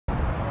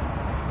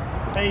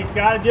Hey,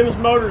 Scott at Jim's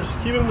Motors,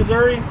 Cuba,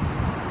 Missouri.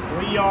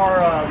 We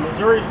are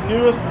Missouri's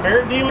newest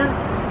Merritt dealer.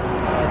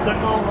 Took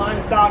on line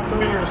of stock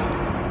trailers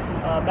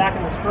back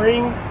in the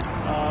spring.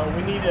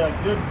 We need a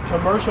good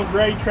commercial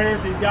grade trailer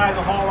for these guys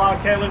that haul a lot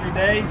of cattle every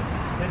day.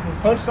 This is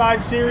Punch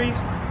Side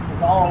Series.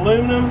 It's all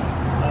aluminum.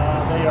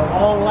 They are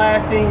long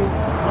lasting,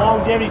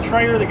 longevity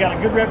trailer. They got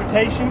a good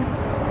reputation.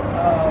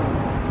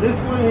 This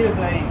one is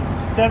a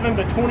 7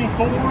 to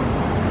 24. We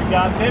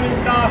got them in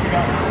stock, we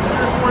got 3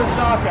 or 4 in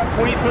stock, we got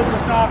 20 foot in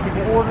stock. We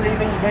can order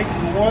anything you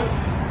basically want.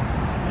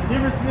 The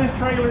difference in this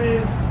trailer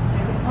is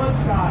it's a punch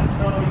side,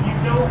 so you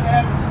don't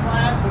have the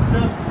slats and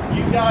stuff.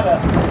 You've got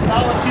a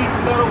solid sheet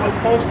of metal with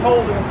post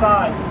holes in the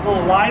sides. It's a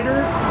little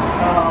lighter.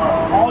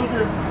 All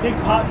your big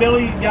pot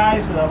belly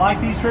guys like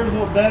these trailers a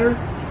little better.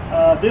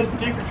 This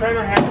particular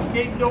trailer has a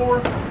escape door.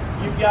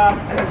 You've got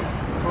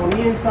on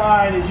the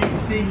inside, as you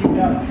can see, you've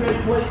got a tread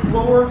plate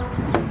floor.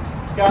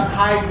 It's got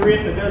high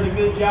grip. It does a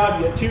good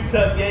job. You have 2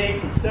 cut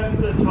gates. It's 7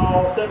 foot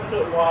tall, 7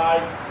 foot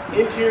wide.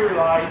 Interior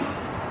lights.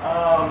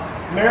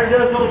 Merritt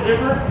does a little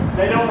different.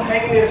 They don't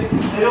hang this.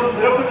 They don't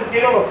put this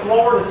gate on the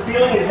floor or the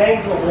ceiling. It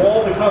hangs on the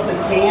wall because they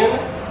can.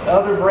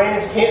 Other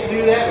brands can't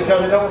do that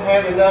because they don't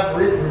have enough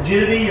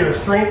rigidity or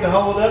strength to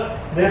hold it up.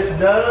 This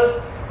does.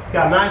 It's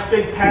got nice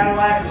big paddle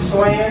action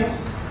slams.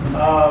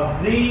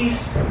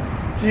 These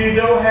two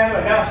don't have.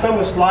 I got some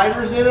with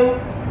sliders in them.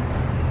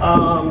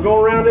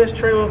 Go around this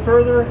trailer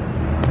further.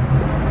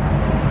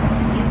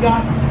 You've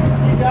got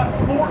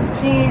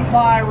 14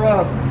 ply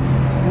rubber,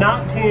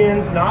 not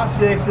 10s, not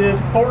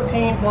 6s,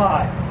 14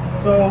 ply.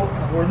 So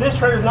where this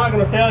trailer is not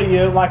going to fail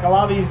you, like a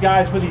lot of these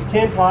guys with these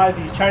 10 plies,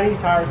 these Chinese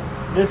tires,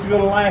 this is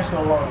going to last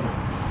no longer.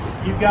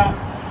 You've got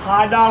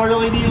high dollar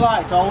LED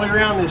lights all the way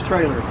around this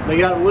trailer. They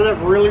got it lit up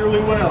really,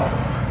 really well.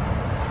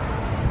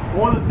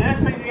 One of the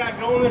best things they got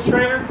going in this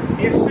trailer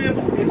is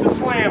simple. It's a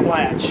slam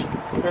latch.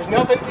 There's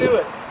nothing to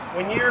it.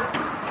 When you're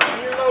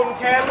loading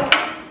cattle,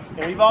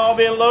 and we've all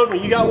been loading,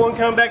 when you got one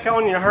coming back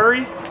on in a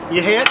hurry,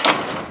 you hit,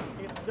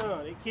 it's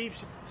done. It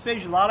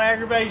saves you a lot of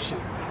aggravation.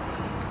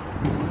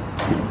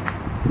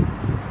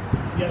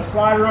 You got a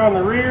slider on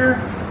the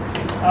rear,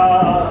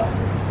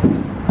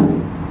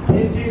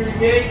 interior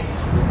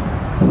gates.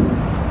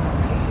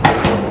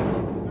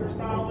 They're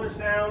solid, they're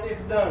sound,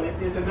 it's done.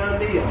 It's a done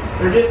deal.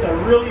 They're just a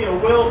really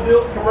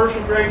well-built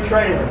commercial grade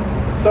trailer.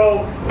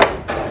 So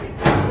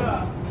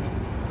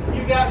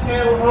you got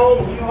cattle at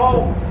home, you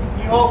haul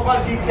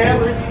quite a few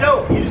cattle. If you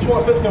don't, you just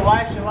want something to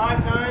last you a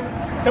lifetime,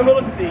 come and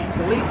look at these.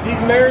 These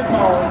Merritts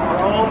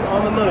are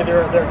on the money.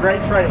 They're a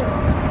great trailer.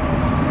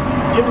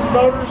 Jim's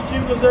Motors,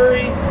 Cuba,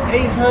 Missouri,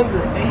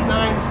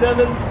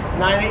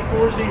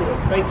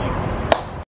 800-897-9840. Thank you.